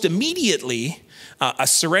 almost immediately, a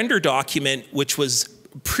surrender document which was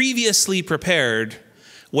previously prepared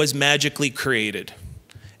was magically created.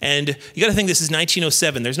 And you got to think this is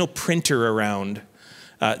 1907. There's no printer around.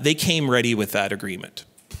 They came ready with that agreement.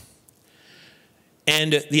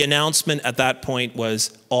 And the announcement at that point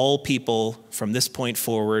was all people from this point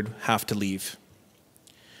forward have to leave.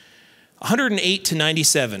 108 to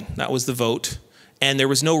 97, that was the vote. And there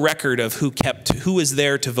was no record of who was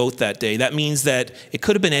there to vote that day. That means that it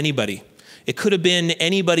could have been anybody. It could have been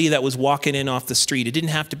anybody that was walking in off the street. It didn't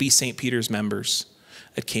have to be St. Peter's members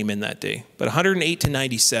that came in that day. But 108 to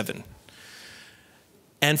 97.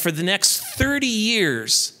 And for the next 30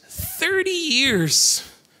 years,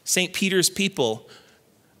 St. Peter's people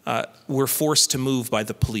were forced to move by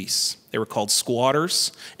the police. They were called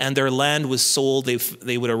squatters, and their land was sold.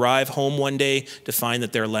 They would arrive home one day to find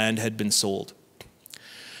that their land had been sold.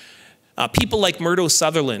 People like Murdo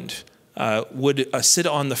Sutherland would sit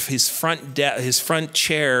on his front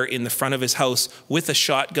chair in the front of his house with a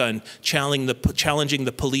shotgun, challenging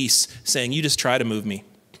the police, saying, "You just try to move me."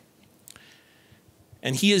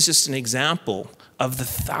 And he is just an example of the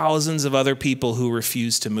thousands of other people who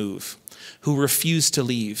refuse to move, who refuse to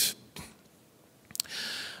leave.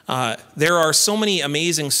 There are so many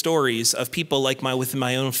amazing stories of people like within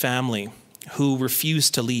my own family who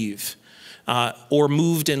refused to leave. Or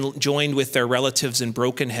moved and joined with their relatives in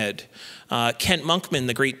Brokenhead. Kent Monkman,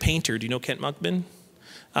 the great painter, do you know Kent Monkman?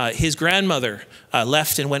 His grandmother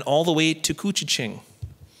left and went all the way to Couchiching,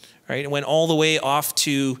 right? And went all the way off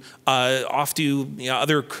to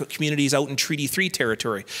other communities out in Treaty 3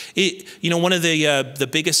 territory. One of the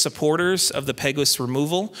biggest supporters of the Peguis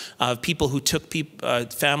removal, people who took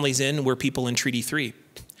families in, were people in Treaty 3.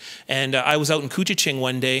 And I was out in Couchiching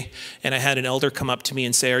one day, and I had an elder come up to me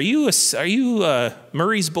and say, "Are you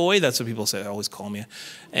Murray's boy?" That's what people say. They always call me.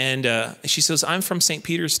 And she says, "I'm from St.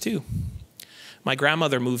 Peter's too. My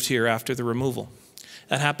grandmother moved here after the removal."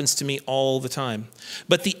 That happens to me all the time.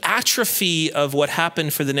 But the atrophy of what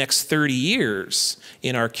happened for the next 30 years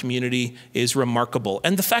in our community is remarkable.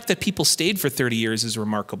 And the fact that people stayed for 30 years is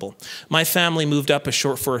remarkable. My family moved up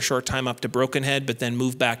for a short time up to Brokenhead, but then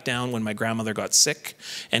moved back down when my grandmother got sick.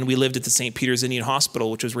 And we lived at the St. Peter's Indian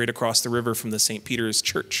Hospital, which was right across the river from the St. Peter's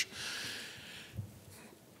Church.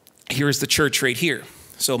 Here's the church right here.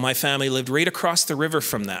 So my family lived right across the river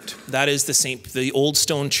from that. That is the old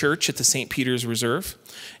stone church at the St. Peter's Reserve.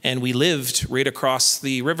 And we lived right across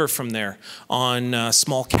the river from there on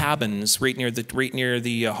small cabins right near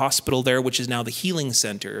the hospital there, which is now the Healing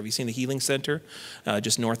Center. Have you seen the Healing Center?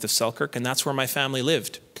 Just north of Selkirk. And that's where my family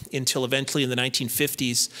lived until eventually in the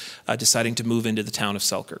 1950s, deciding to move into the town of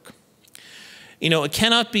Selkirk. It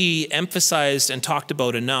cannot be emphasized and talked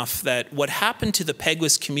about enough that what happened to the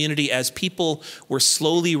Peguis community as people were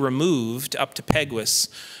slowly removed up to Peguis,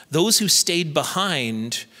 those who stayed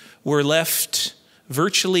behind were left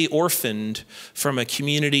virtually orphaned from a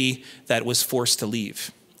community that was forced to leave.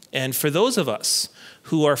 And for those of us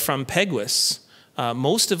who are from Peguis,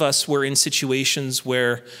 most of us were in situations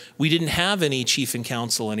where we didn't have any chief and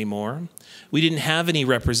council anymore. We didn't have any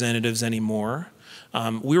representatives anymore.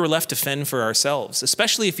 We were left to fend for ourselves,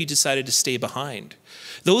 especially if you decided to stay behind.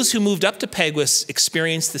 Those who moved up to Peguis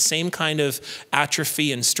experienced the same kind of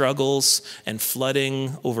atrophy and struggles and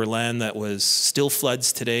flooding over land that was still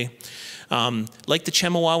floods today, like the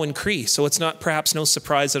Chemawawan Cree. So it's perhaps no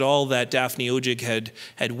surprise at all that Daphne Ojig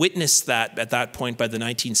had witnessed that at that point by the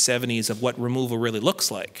 1970s of what removal really looks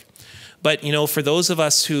like. But, for those of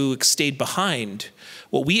us who stayed behind,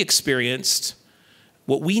 what we experienced,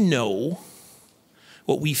 what we know,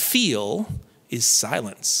 what we feel is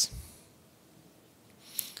silence.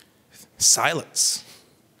 Silence.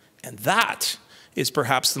 And that is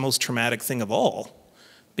perhaps the most traumatic thing of all,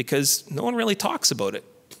 because no one really talks about it.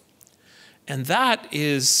 And that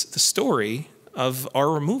is the story of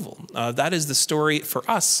our removal. That is the story for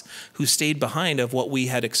us who stayed behind of what we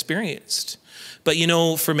had experienced. But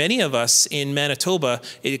for many of us in Manitoba,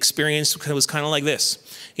 it was kind of like this.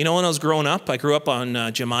 When I was growing up, I grew up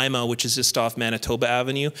on Jemima, which is just off Manitoba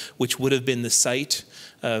Avenue, which would have been the site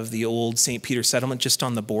of the old St. Peter settlement, just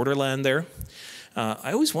on the borderland there.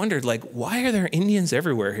 I always wondered, why are there Indians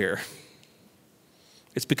everywhere here?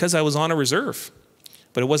 It's because I was on a reserve,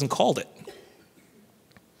 but it wasn't called it.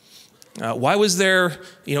 Why was there,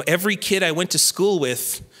 every kid I went to school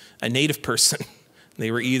with, a Native person? They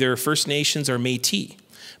were either First Nations or Métis.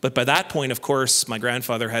 But by that point, of course, my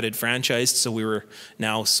grandfather had it franchised, so we were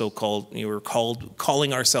now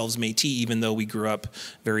calling ourselves Métis, even though we grew up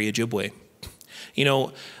very Ojibwe.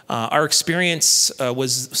 Our experience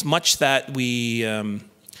was much that we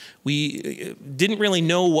We didn't really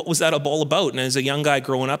know what was that all about. And as a young guy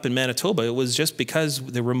growing up in Manitoba, it was just because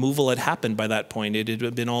the removal had happened by that point. It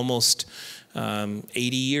had been almost 80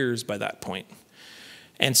 years by that point.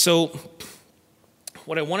 And so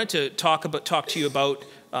what I wanted to talk to you about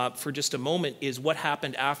for just a moment is what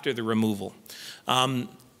happened after the removal.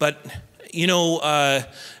 But, you know,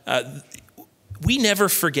 we never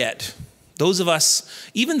forget. Those of us,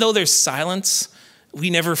 even though there's silence, we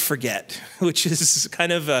never forget, which is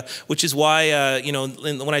kind of, which is why, you know,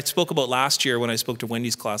 when I spoke about last year, when I spoke to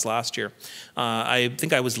Wendy's class last year, I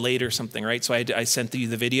think I was late or something, right? So I sent you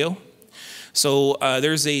the video. So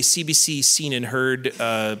there's a CBC Seen and Heard,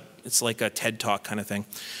 it's like a TED Talk kind of thing,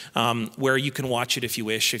 where you can watch it if you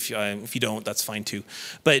wish. If you don't, that's fine too.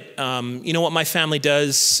 But you know what my family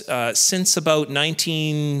does since about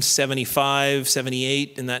 1975,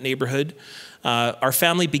 78, in that neighborhood, our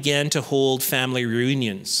family began to hold family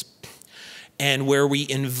reunions, and where we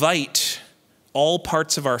invite all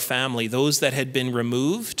parts of our family, those that had been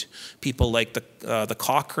removed, people like the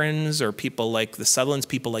Cochrans, or people like the Sutherlands,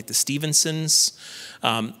 people like the Stevensons,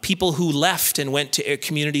 people who left and went to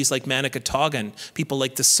communities like Manicotagan, people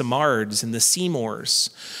like the Samards and the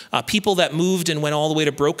Seymours, people that moved and went all the way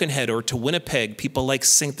to Brokenhead or to Winnipeg, people like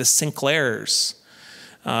the Sinclairs.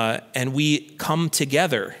 And we come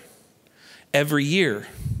together every year,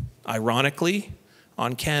 ironically,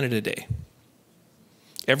 on Canada Day.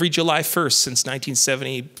 Every July 1st since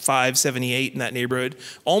 1975, 78 in that neighborhood,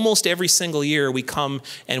 almost every single year we come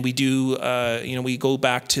and we do, you know, we go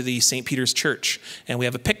back to the St. Peter's Church and we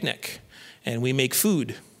have a picnic and we make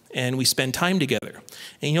food and we spend time together.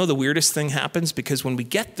 And you know, the weirdest thing happens, because when we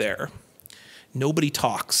get there, nobody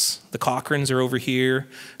talks. The Cochrans are over here,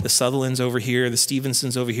 the Sutherlands over here, the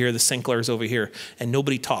Stevensons over here, the Sinclairs over here, and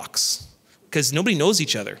nobody talks because nobody knows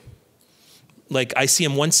each other. Like, I see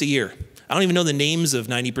them once a year. I don't even know the names of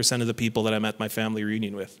 90% of the people that I'm at my family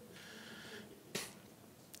reunion with.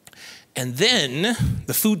 And then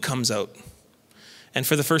the food comes out. And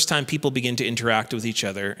for the first time, people begin to interact with each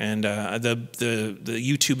other. And the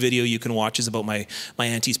YouTube video you can watch is about my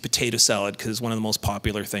auntie's potato salad, because it's one of the most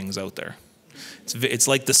popular things out there. It's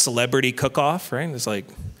like the celebrity cook-off, right? It's like,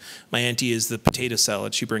 my auntie is the potato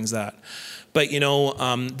salad. She brings that. But, you know,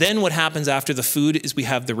 then what happens after the food is we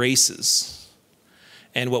have the races.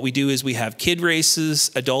 And what we do is we have kid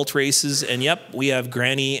races, adult races, and yep, we have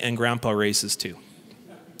granny and grandpa races too.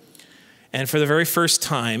 And for the very first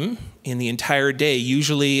time in the entire day,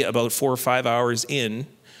 usually about 4 or 5 hours in,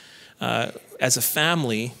 as a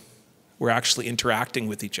family, we're actually interacting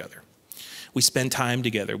with each other. We spend time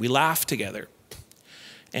together, we laugh together,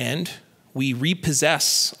 and we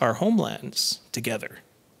repossess our homelands together.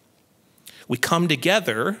 We come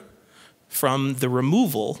together from the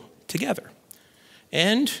removal together.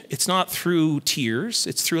 And it's not through tears,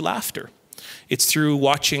 it's through laughter. It's through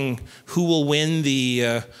watching who will win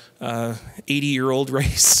the 80-year-old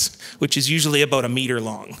race, which is usually about a meter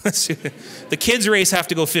long. The kids' race have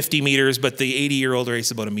to go 50 meters, but the 80-year-old race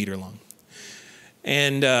is about a meter long.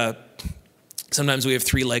 And sometimes we have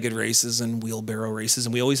 3-legged races and wheelbarrow races,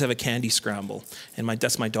 and we always have a candy scramble. And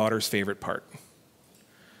that's my daughter's favorite part.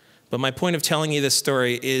 But my point of telling you this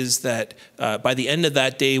story is that by the end of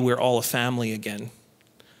that day, we're all a family again.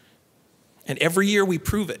 And every year we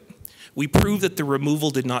prove it. We prove that the removal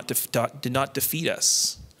did not defeat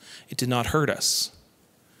us. It did not hurt us.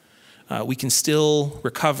 We can still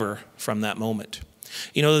recover from that moment.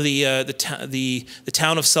 You know, the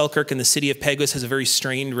town of Selkirk and the city of Peguis has a very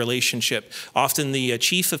strained relationship. Often the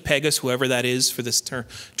chief of Peguis, whoever that is for this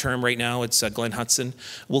term right now, it's Glenn Hudson,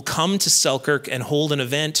 will come to Selkirk and hold an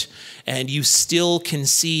event, and you still can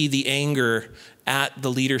see the anger at the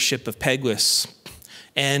leadership of Peguis.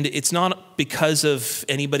 And it's not because of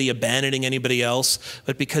anybody abandoning anybody else,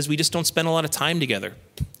 but because we just don't spend a lot of time together.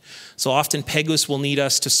 So often Peguis will need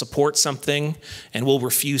us to support something, and we'll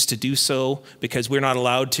refuse to do so because we're not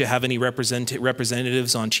allowed to have any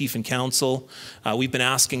representatives on chief and council. We've been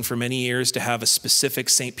asking for many years to have a specific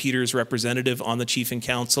St. Peter's representative on the chief and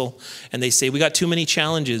council, and they say, we got too many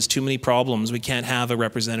challenges, too many problems, we can't have a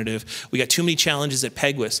representative. We got too many challenges at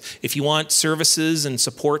Peguis. If you want services and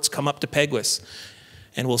supports, come up to Peguis.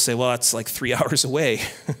 And we'll say, well, that's like 3 hours away.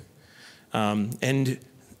 And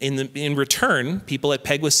in return, people at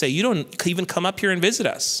Peguis say, you don't even come up here and visit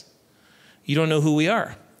us. You don't know who we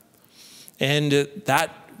are. And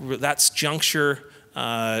that juncture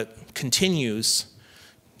continues.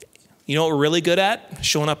 You know what we're really good at?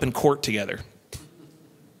 Showing up in court together.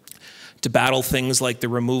 To battle things like the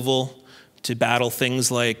removal, to battle things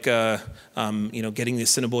like getting the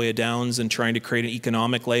Assiniboia Downs and trying to create an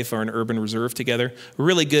economic life or an urban reserve together. We're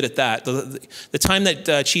really good at that. The time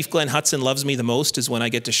that Chief Glenn Hudson loves me the most is when I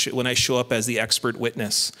get to when I show up as the expert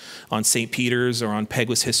witness on St. Peter's or on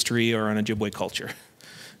Peguis history or on Ojibwe culture.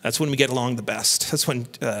 That's when we get along the best. That's when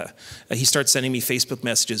he starts sending me Facebook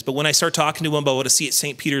messages. But when I start talking to him about what a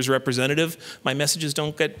St. Peter's representative, my messages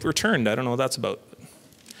don't get returned. I don't know what that's about.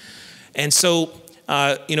 And so,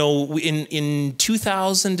 in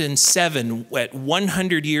 2007, at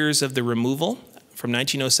 100 years of the removal, from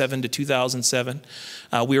 1907 to 2007,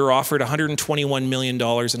 we were offered $121 million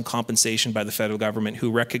in compensation by the federal government, who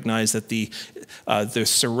recognized that the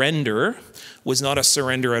surrender was not a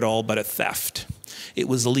surrender at all, but a theft. It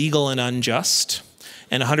was legal and unjust,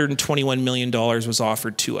 and $121 million was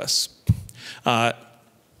offered to us,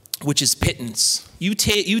 which is pittance. You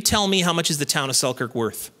tell me, how much is the town of Selkirk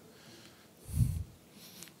worth?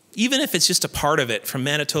 Even if it's just a part of it from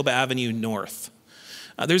Manitoba Avenue north.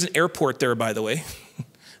 There's an airport there, by the way.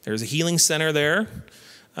 There's a healing center there.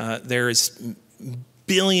 There's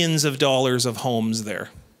billions of dollars of homes there.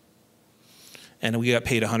 And we got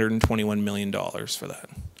paid $121 million for that.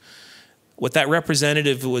 What that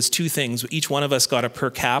representative was two things. Each one of us got a per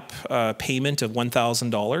cap payment of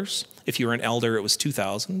 $1,000. If you were an elder, it was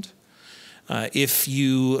 $2,000.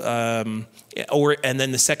 And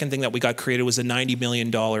then the second thing that we got created was a $90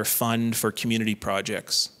 million fund for community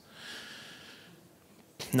projects.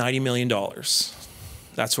 $90 million.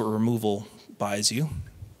 That's what removal buys you.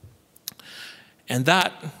 And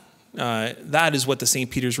that is what the St.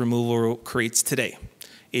 Peter's removal creates today,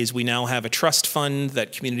 is we now have a trust fund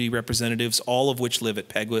that community representatives, all of which live at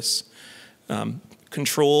Peguis,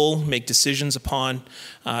 control, make decisions upon.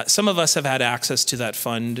 Some of us have had access to that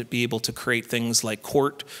fund, be able to create things like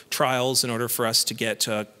court trials in order for us to get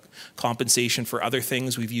compensation for other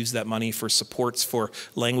things. We've used that money for supports for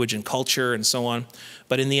language and culture and so on.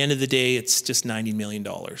 But in the end of the day, it's just $90 million.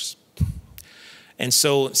 And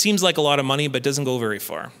so it seems like a lot of money, but doesn't go very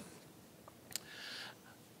far.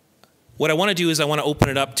 What I want to do is I want to open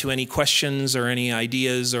it up to any questions or any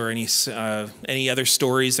ideas or any other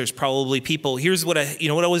stories. There's probably people. Here's what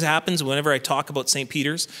what always happens whenever I talk about St.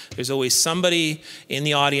 Peter's. There's always somebody in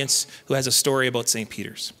the audience who has a story about St.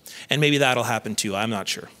 Peter's, and maybe that'll happen too. I'm not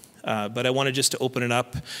sure, but I wanted just to open it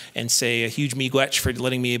up and say a huge miigwech for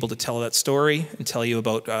letting me able to tell that story and tell you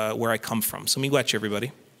about where I come from. So miigwech,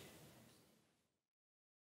 everybody.